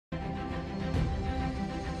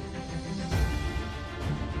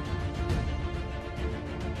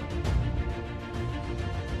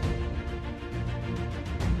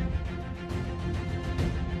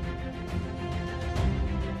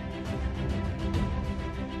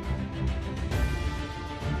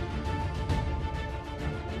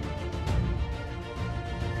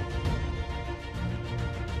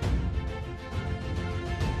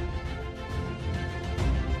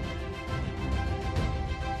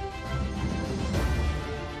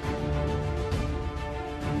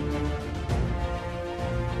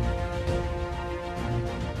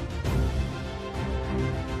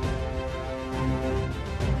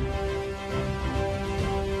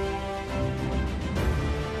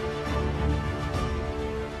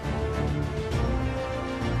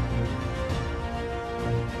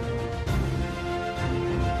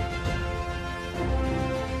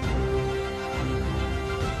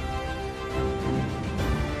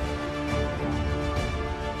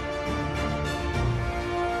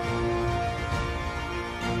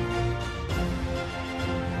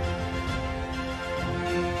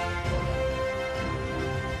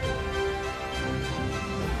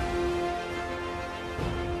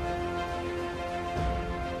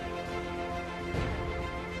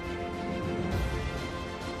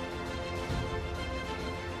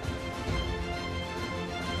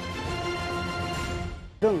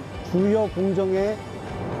주요 공정의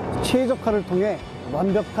최적화를 통해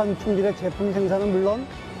완벽한 품질의 제품 생산은 물론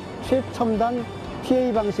최첨단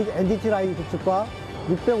PA 방식 NDT 라인 구축과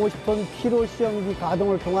 650톤 피로 시험기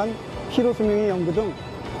가동을 통한 피로 수명의 연구 등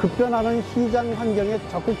급변하는 시장 환경에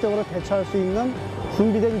적극적으로 대처할 수 있는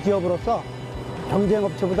준비된 기업으로서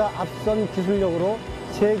경쟁업체보다 앞선 기술력으로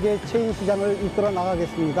세계 체인 시장을 이끌어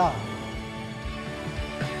나가겠습니다.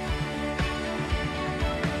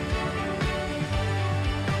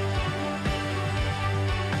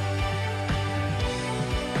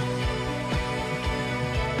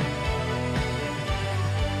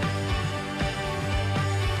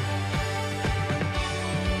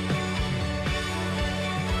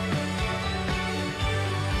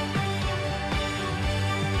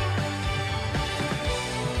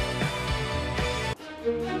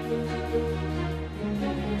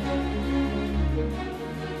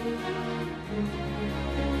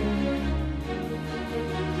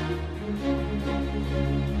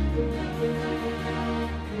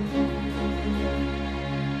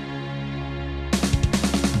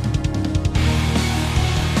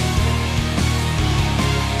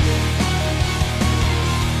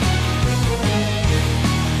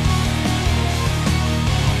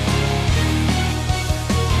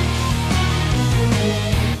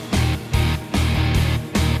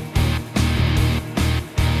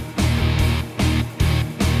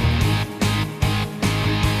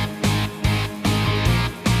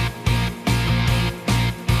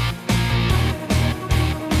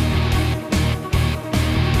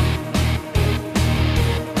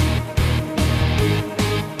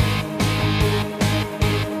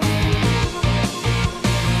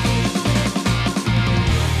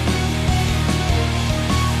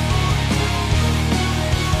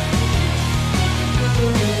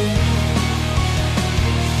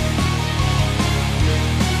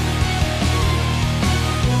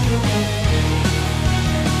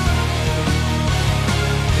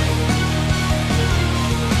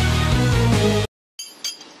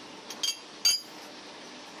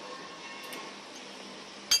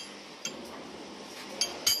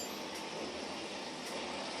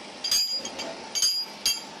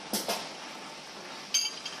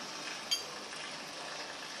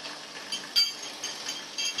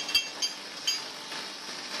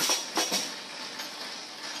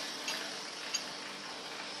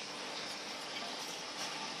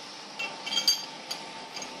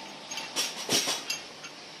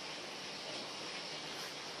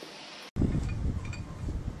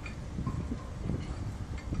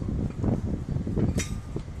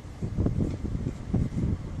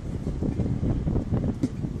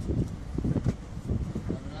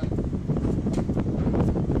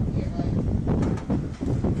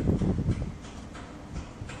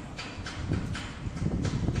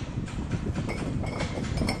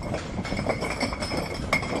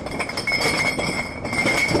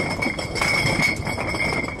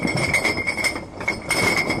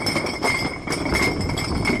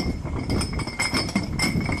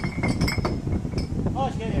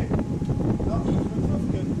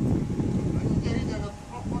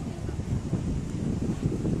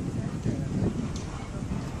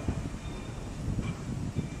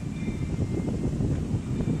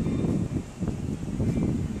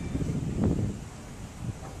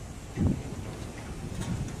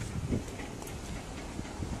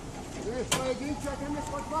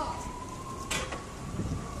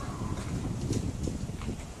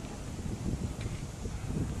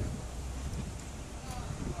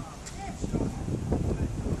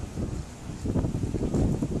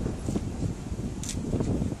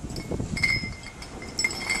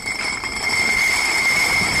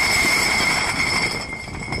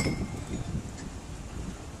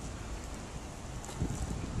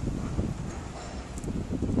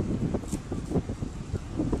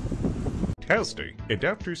 Testing and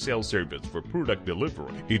after-sales service for product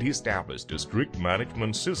delivery, it established a strict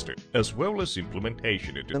management system as well as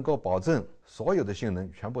implementation. 能够保证所有的性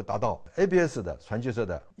能全部达到 ABS 的传奇式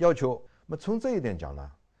的要求。那么从这一点讲呢，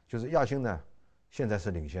就是亚星呢现在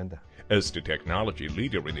是领先的。As the technology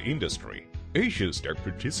leader in the industry, Asia Star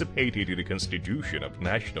participated in the constitution of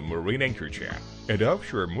National Marine Anchor Chain and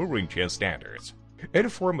Offshore Mooring Chain Standards,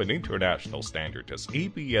 and form an international standard as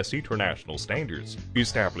ABS International Standards,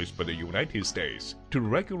 established by the United States to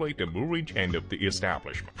regulate the mooring chain of the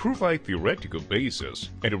establishment, provide theoretical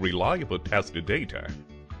basis and reliable test data.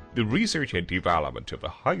 The research and development of a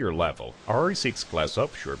higher level R6 class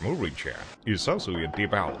offshore mooring chain is also in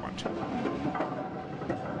development.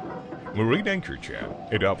 Marine anchor chain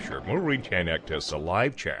and offshore mooring chain act as a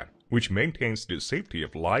life chain, which maintains the safety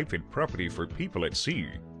of life and property for people at sea.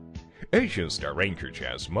 Asian Star anchor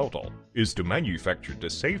chain's model is to manufacture the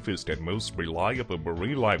safest and most reliable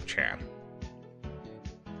marine life chain.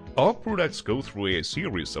 All products go through a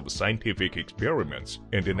series of scientific experiments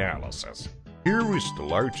and analysis. Here is the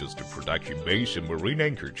largest production-based marine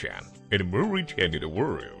anchor chain and marine chain in the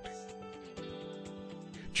world.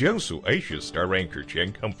 Jiangsu Asian Star Anchor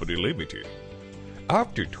Chain Company Limited.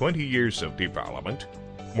 After 20 years of development,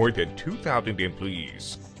 more than 2,000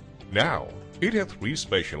 employees. Now, it has 3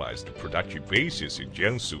 specialized production bases in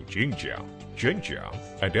Jiangsu, Jingjiang, Zhenjiang,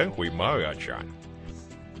 and Anhui Maoyashan.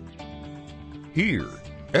 Here,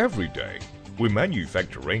 every day, we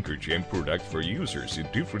manufacture anchor chain products for users in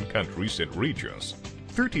different countries and regions.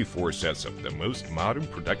 34 sets of the most modern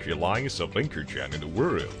production lines of anchor chain in the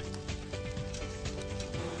world.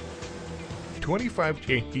 25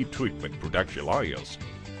 chain heat treatment production lines.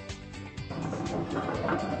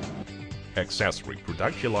 Accessory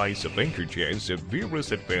production lines of anchor chains and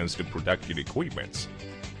various advanced production equipments.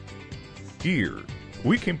 Here,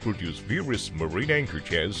 we can produce various marine anchor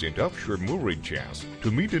chains and offshore mooring chains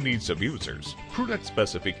to meet the needs of users. Product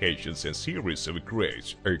specifications and series of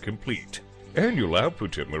grades are complete. Annual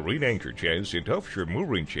output of marine anchor chains and offshore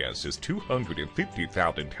mooring chains is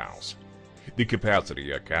 250,000 tons. The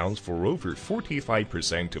capacity accounts for over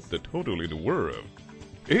 45% of the total in the world.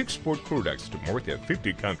 Export products to more than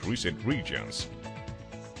 50 countries and regions,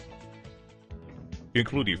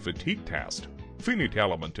 including fatigue test, finite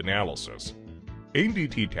element analysis,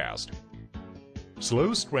 NDT test,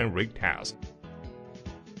 slow strain rate test.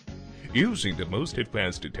 Using the most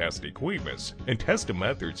advanced test equipments and test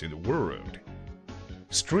methods in the world,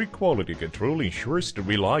 strict quality control ensures the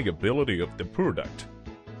reliability of the product.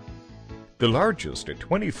 The largest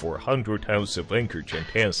 2,400 tons of anchor chain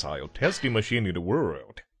tensile testing machine in the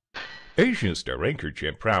world. Asian Star Anchor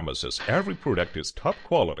Chain promises every product is top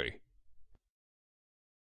quality.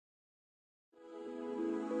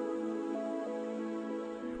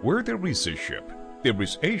 Where there is a ship, there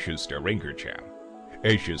is Asian Star Anchor Chain.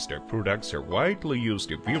 Asian Star products are widely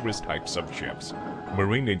used in various types of ships,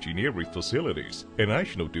 marine engineering facilities, and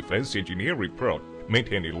national defense engineering projects,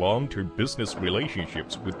 maintaining long-term business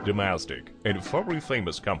relationships with domestic and foreign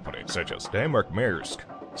famous companies such as Denmark Maersk,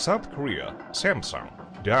 South Korea, Samsung,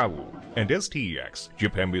 Daewoo, and STX,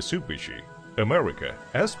 Japan Mitsubishi, America,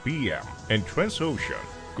 SBM, and Transocean,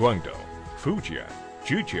 Guangdong, Fujian,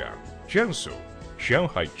 Zhejiang, Jiangsu,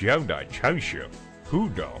 Shanghai Jiangnan Changshu,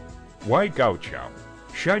 Hudong, Waigaoqiao,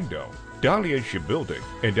 Shandong, Dalian Shipbuilding,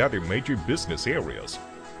 and other major business areas.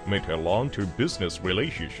 Maintain long-term business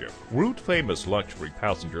relationship. World-famous luxury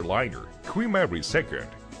passenger liner Queen Mary II,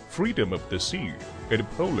 Freedom of the Sea, and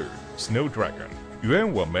Polar, Snow Dragon,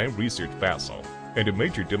 Yuanwangman research vessel, and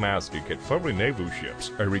major domestic and foreign naval ships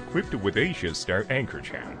are equipped with Asian Star Anchor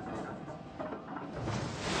Chain.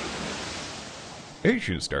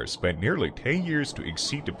 Asian Star spent nearly 10 years to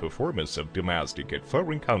exceed the performance of domestic and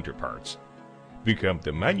foreign counterparts, become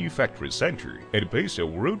the manufacturing center and base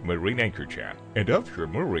of world marine anchor chain and offshore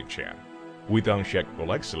mooring chain. With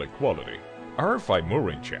unshakable excellent quality, R5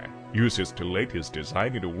 mooring chain uses the latest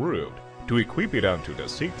design in the world to equip it onto the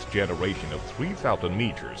 6th generation of 3,000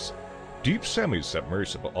 meters deep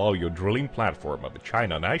semi-submersible oil drilling platform of the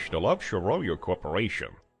China National Offshore Oil Corporation.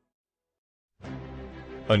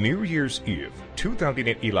 On New Year's Eve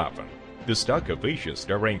 2011, the stock of Asian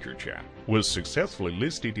Star Anchor Chain was successfully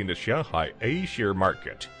listed in the Shanghai A-share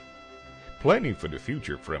market, planning for the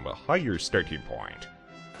future from a higher starting point.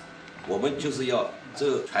 我们就是要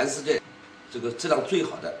这全世界这个质量最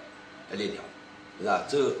好的链条，是吧？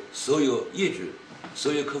这所有业主、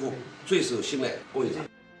所有客户最受信赖供应商。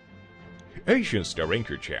 Asian Star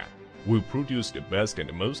Anchor Chain will produce the best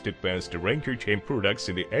and most advanced anchor chain products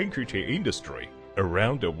in the anchor chain industry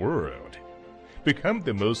around the world. Become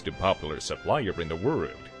the most popular supplier in the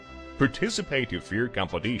world. Participate in fair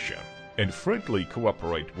competition and friendly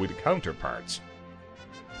cooperate with counterparts.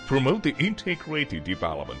 Promote the integrated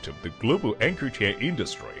development of the global anchor chain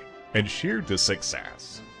industry and share the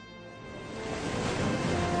success.